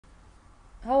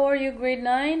How are you, grade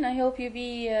 9? I hope you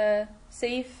be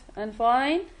safe and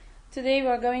fine. Today we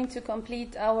are going to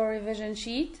complete our revision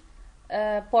sheet,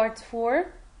 part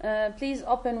 4. Please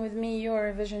open with me your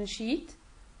revision sheet.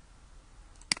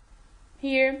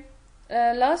 Here,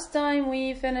 last time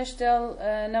we finished till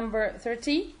number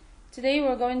 30. Today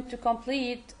we're going to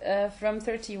complete from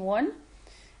 31.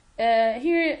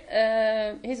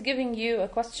 Here he's giving you a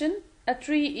question. A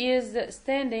tree is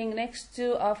standing next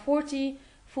to a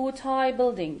 40-foot high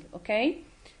building, okay?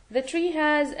 The tree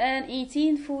has an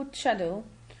 18-foot shadow,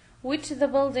 which the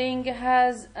building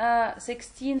has a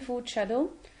 16-foot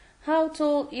shadow. How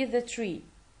tall is the tree?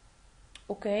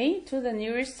 Okay, to the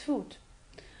nearest foot.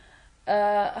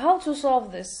 How to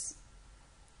solve this?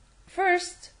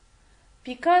 First,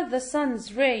 because the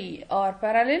sun's rays are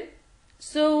parallel,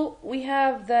 so we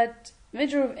have that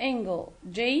measure of angle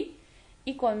J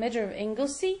equal measure of angle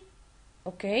C.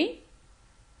 Okay,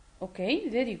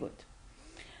 very good.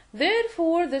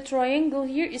 Therefore, the triangle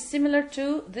here is similar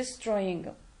to this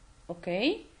triangle.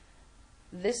 Okay,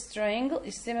 this triangle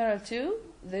is similar to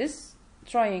this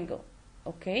triangle.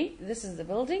 Okay, this is the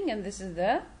building and this is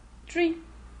the tree.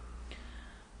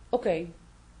 Okay,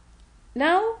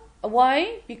 now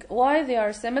why they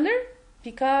are similar?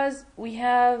 Because we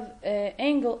have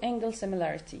angle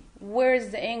similarity. Where is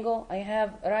the angle? I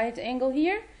have right angle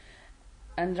here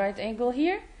and right angle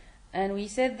here, and we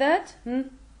said that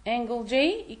angle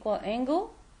J equal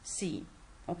angle C.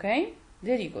 Okay,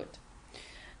 very good.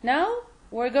 Now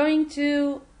we're going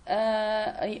to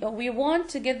we want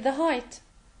to get the height.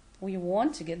 We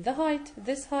want to get the height,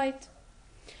 this height.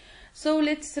 So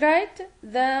let's write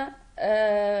the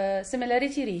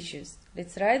similarity ratios.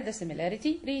 Let's write the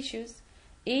similarity ratios.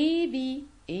 AB,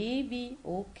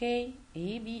 okay,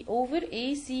 AB over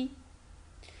AC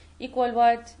equal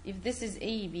what? If this is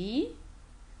AB,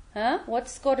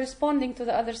 what's corresponding to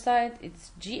the other side? It's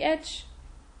GH.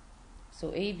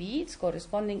 So AB, it's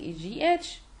corresponding is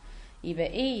GH.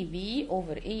 يبقى AB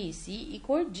over AC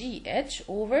equal GH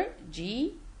over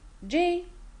GJ.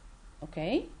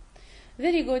 Okay,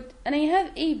 very good. And I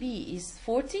have AB is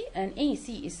 40 and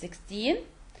AC is 16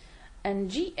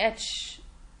 and GJ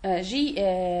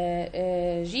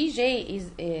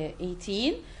is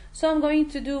 18. So I'm going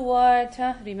to do what?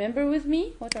 Remember with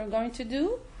me what we're going to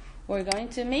do? We're going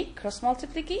to make cross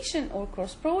multiplication or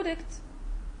cross product.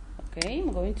 Okay,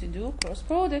 I'm going to do cross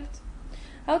product.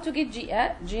 How to get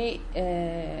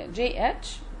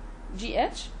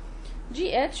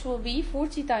GH will be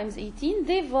 40 times 18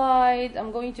 divide.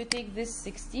 I'm going to take this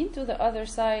 16 to the other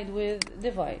side with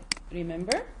divide.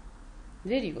 Remember?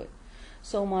 Very good.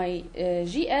 So my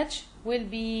GH will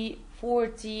be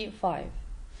 45.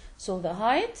 So the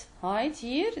height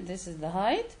here, this is the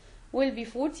height, will be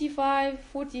 45,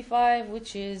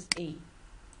 which is A.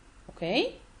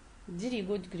 Okay? Very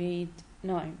good, grade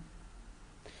 9.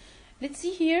 Let's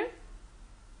see here,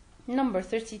 number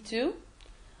 32.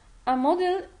 A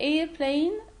model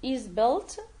airplane is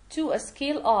built to a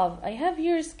scale of, I have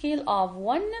here a scale of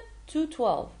 1 to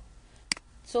 12.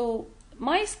 So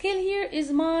my scale here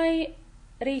is my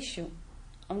ratio.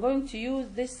 I'm going to use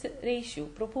this ratio,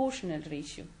 proportional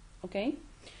ratio. Okay,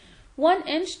 1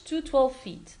 inch to 12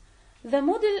 feet. The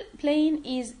model plane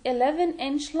is 11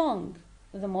 inch long.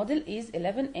 The model is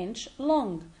 11 inch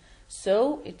long.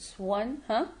 So it's 1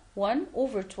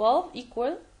 over 12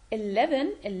 equal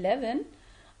 11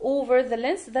 over the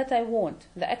length that I want,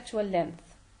 the actual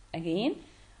length. Again,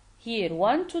 here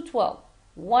 1 to 12.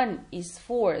 1 is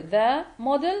for the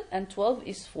model and 12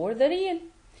 is for the real.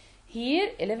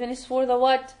 Here 11 is for the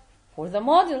what? For the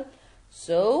model.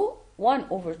 So 1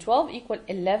 over 12 equal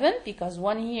 11 because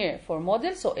 1 here for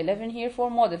model, so 11 here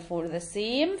for model, for the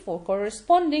same, for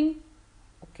corresponding.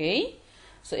 Okay,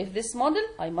 so if this model,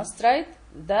 I must write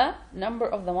the number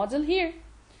of the model here.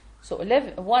 So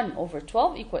 1 over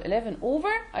 12 equal 11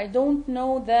 over, I don't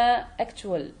know the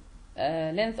actual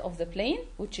length of the plane,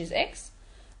 which is x.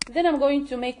 Then I'm going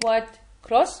to make what?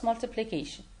 Cross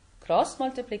multiplication. 12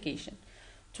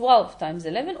 times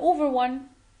 11 over 1.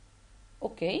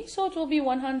 Okay, so it will be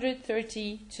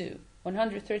 132.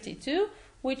 132,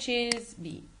 which is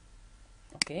B.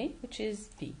 Okay, which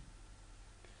is B.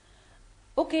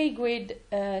 Okay, grade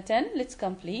 10, let's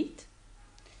complete.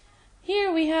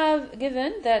 Here we have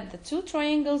given that the two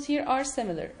triangles here are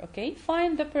similar. Okay,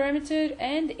 find the perimeter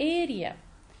and area.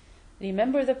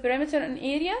 Remember the perimeter and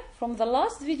area? From the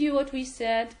last video what we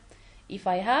said, if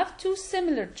I have two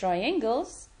similar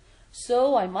triangles,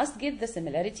 so I must get the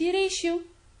similarity ratio.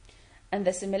 And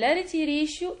the similarity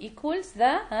ratio equals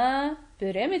the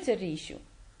perimeter ratio.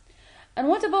 And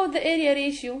what about the area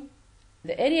ratio?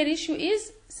 The area ratio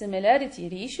is similarity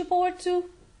ratio power 2.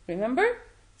 Remember?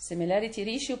 Similarity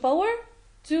ratio power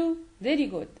 2. Very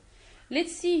good.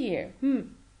 Let's see here.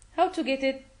 How to get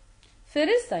it?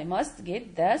 First, I must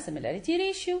get the similarity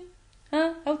ratio.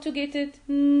 How to get it?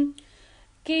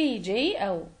 KJ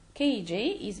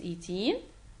is 18.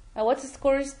 What is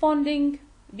corresponding?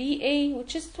 BA,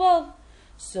 which is 12.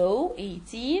 So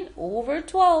 18 over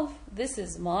 12. This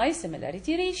is my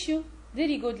similarity ratio.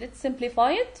 Very good. Let's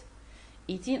simplify it.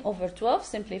 18 over 12,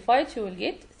 simplify it, you will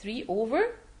get 3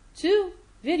 over 2.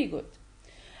 Very good.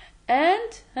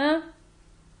 And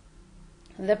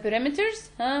the perimeters,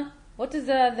 what is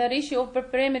the ratio of the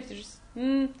perimeters?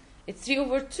 It's 3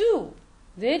 over 2.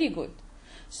 Very good.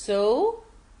 So,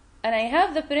 and I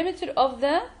have the perimeter of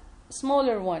the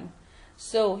smaller one.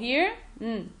 So here,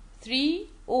 3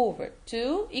 over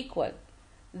 2 equal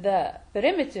the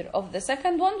perimeter of the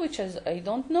second one, which is I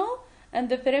don't know, and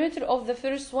the perimeter of the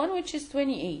first one, which is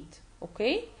 28.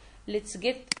 Okay, let's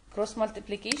get cross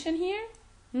multiplication here.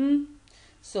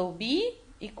 So B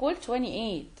equal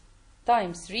 28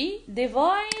 times 3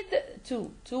 divide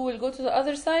 2. 2 will go to the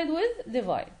other side with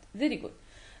divide. Very good.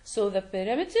 So the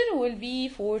perimeter will be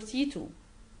 42.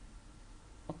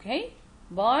 Okay,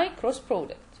 by cross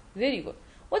product. Very good.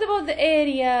 What about the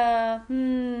area?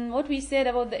 What we said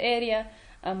about the area?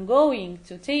 I'm going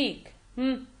to take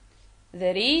the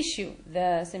ratio,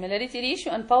 the similarity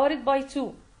ratio, and power it by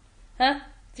 2.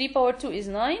 3 power 2 is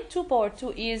 9, 2 power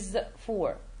 2 is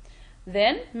 4.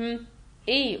 Then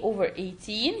A over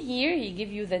 18, here he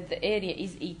give you that the area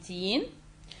is 18.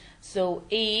 So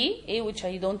A which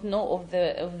I don't know of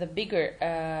the bigger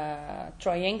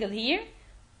triangle here,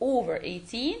 over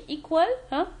 18 equal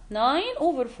 9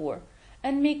 over 4.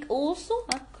 And make also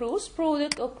a cross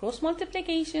product or cross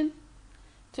multiplication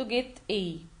to get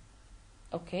A.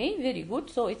 Okay, very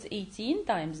good. So it's 18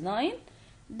 times 9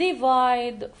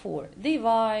 divide 4.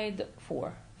 Divide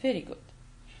 4. Very good.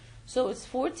 So it's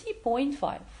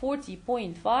 40.5.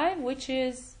 40.5, which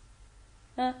is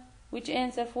which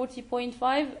answer?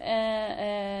 40.5.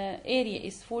 Area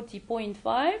is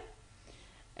 40.5,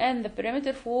 and the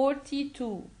perimeter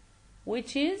 42,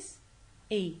 which is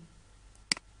A.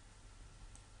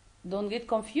 Don't get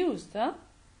confused,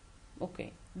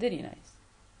 Okay, very nice.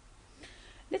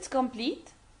 Let's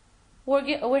complete.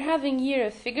 We're having here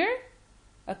a figure,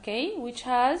 okay, which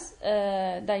has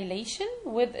dilation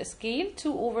with a scale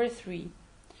 2 over 3.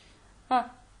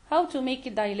 How to make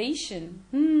a dilation?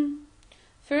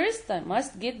 First, I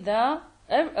must get the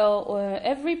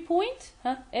every point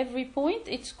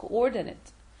its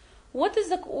coordinate. What is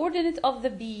the coordinate of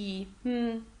the B?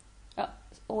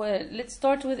 Well, let's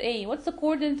start with A. What's the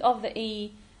coordinate of the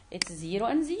A? It's 0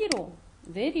 and 0.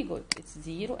 Very good. It's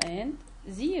 0 and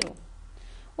 0.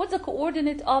 What's the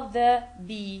coordinate of the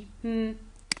B?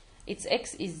 Its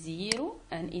x is 0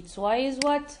 and its y is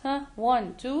what?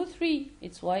 1, 2, 3.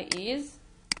 Its y is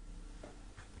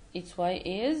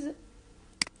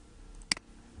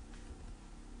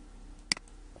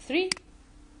 3.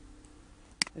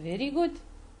 Very good.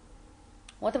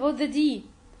 What about the D?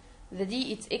 The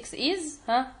D, its x is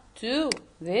 2.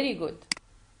 Very good.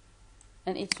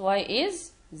 And its y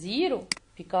is 0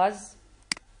 because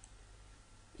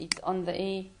it's on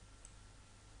the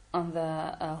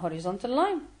horizontal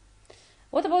line.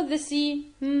 What about the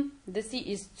C? The C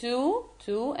is 2,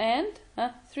 2 and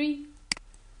 3.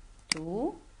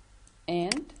 2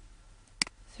 and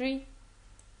 3.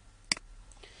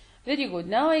 Very good.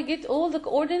 Now I get all the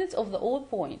coordinates of the all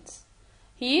points.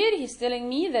 Here he's telling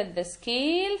me that the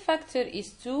scale factor is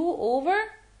 2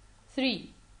 over 3.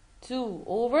 2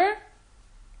 over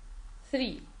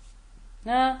 3.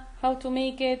 Now, how to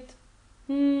make it?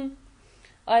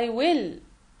 I will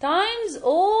times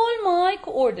all my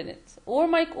coordinates, or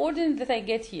my coordinate that I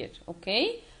get here,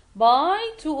 okay,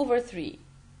 by 2 over 3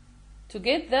 to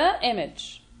get the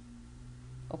image.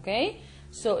 Okay,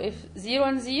 so if 0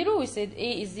 and 0, we said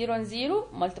A is 0 and 0,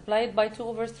 multiplied by 2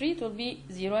 over 3, it will be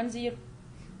 0 and 0.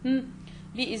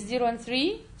 B is 0 and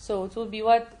 3, so it will be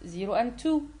what? 0 and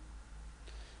 2.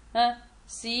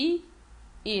 C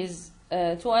is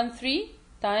 2 and 3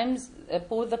 times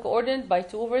both the coordinate by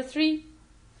 2 over 3.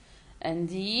 And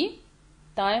D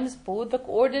times both the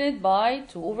coordinate by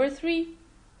 2 over 3.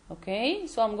 Okay,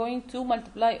 so I'm going to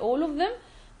multiply all of them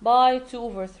by 2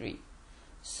 over 3.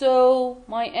 So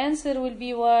my answer will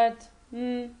be what?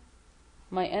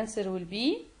 My answer will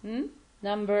be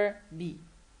number B.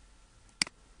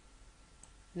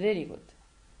 Very good.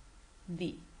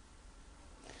 B.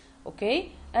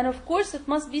 Okay, and of course it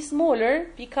must be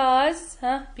smaller because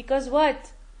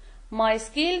what? My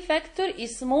scale factor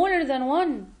is smaller than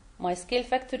 1. My scale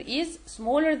factor is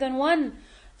smaller than 1.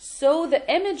 So the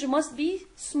image must be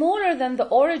smaller than the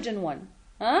origin one.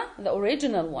 The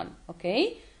original one,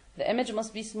 okay? The image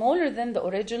must be smaller than the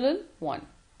original one.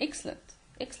 Excellent.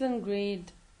 Excellent,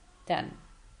 grade 10.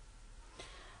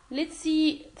 Let's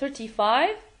see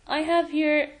 35. I have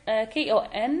here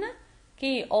KON,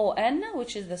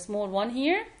 which is the small one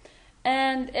here,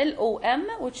 and LOM,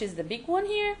 which is the big one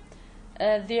here.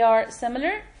 They are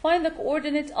similar. Find the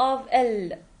coordinate of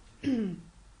L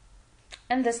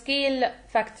and the scale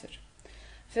factor.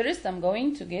 First, I'm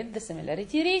going to get the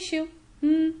similarity ratio.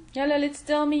 Yalla, let's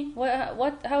tell me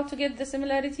how to get the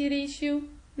similarity ratio.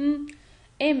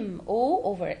 MO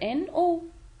over NO.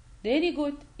 Very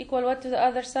good. Equal what to the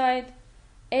other side?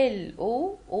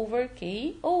 LO over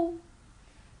KO.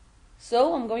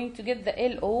 So I'm going to get the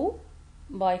LO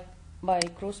by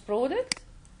cross product.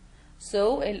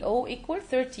 So LO equal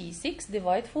 36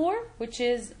 divide 4, which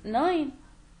is 9.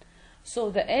 So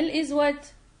the L is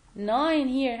what? 9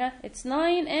 here. Huh? It's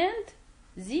 9 and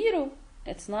 0.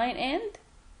 It's 9 and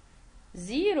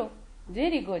 0.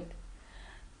 Very good.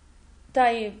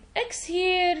 Type X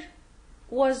here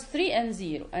was 3 and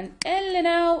 0. And L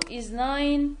now is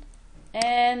 9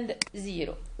 and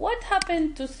 0. What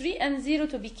happened to 3 and 0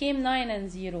 to become 9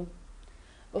 and 0?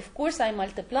 Of course, I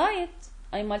multiply it.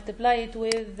 I multiply it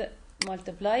with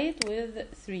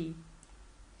 3.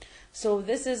 So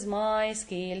this is my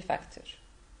scale factor.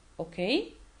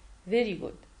 Okay? Very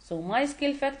good. So my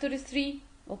scale factor is 3.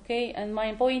 Okay? And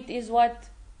my point is what?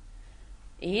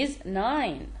 Is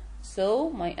 9. So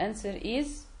my answer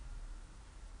is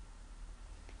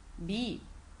B.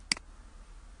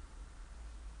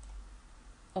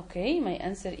 Okay, my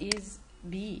answer is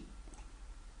B.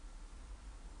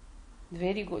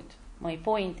 Very good. My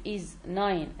point is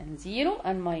 9 and 0,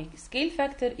 and my scale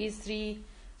factor is 3,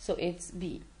 so it's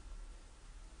B.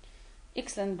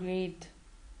 Excellent, grade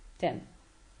 10.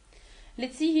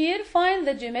 Let's see here. Find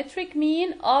the geometric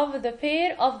mean of the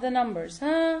pair of the numbers.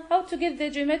 How to get the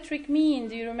geometric mean?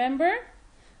 Do you remember?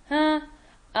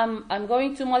 I'm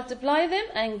going to multiply them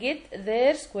and get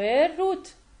their square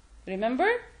root. Remember?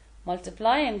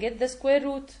 Multiply and get the square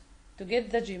root to get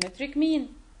the geometric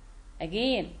mean.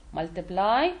 Again,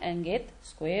 multiply and get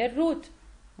square root.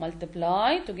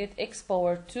 Multiply to get x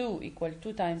power 2 equal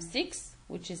 2 times 6,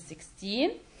 which is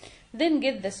 16. Then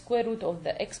get the square root of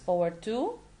the x power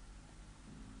 2.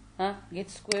 Get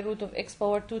square root of x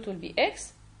power 2, it will be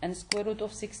x. And square root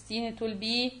of 16, it will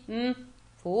be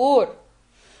 4.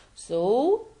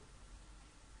 So,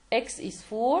 x is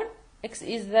 4. X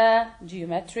is the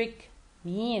geometric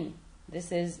mean.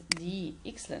 This is D.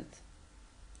 Excellent.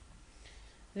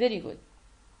 Very good.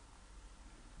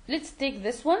 Let's take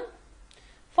this one.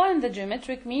 Find the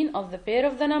geometric mean of the pair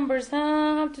of the numbers.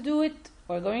 How to do it?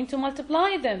 We're going to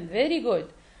multiply them. Very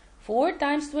good. 4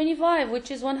 times 25, which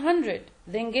is 100.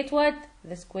 Then get what?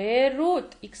 The square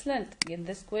root. Excellent. Get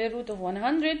the square root of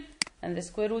 100 and the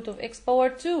square root of x power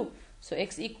 2. So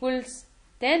x equals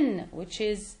 10, which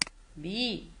is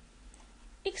B.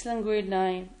 Excellent, grade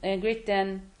 10.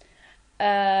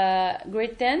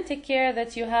 Grade 10, take care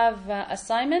that you have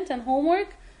assignment and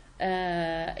homework.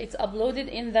 It's uploaded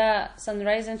in the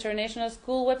Sunrise International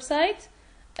School website.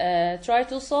 Try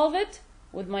to solve it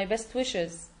with my best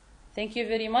wishes. Thank you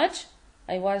very much.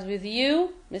 I was with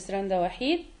you, Ms. Randa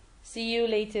Wahid. See you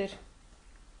later.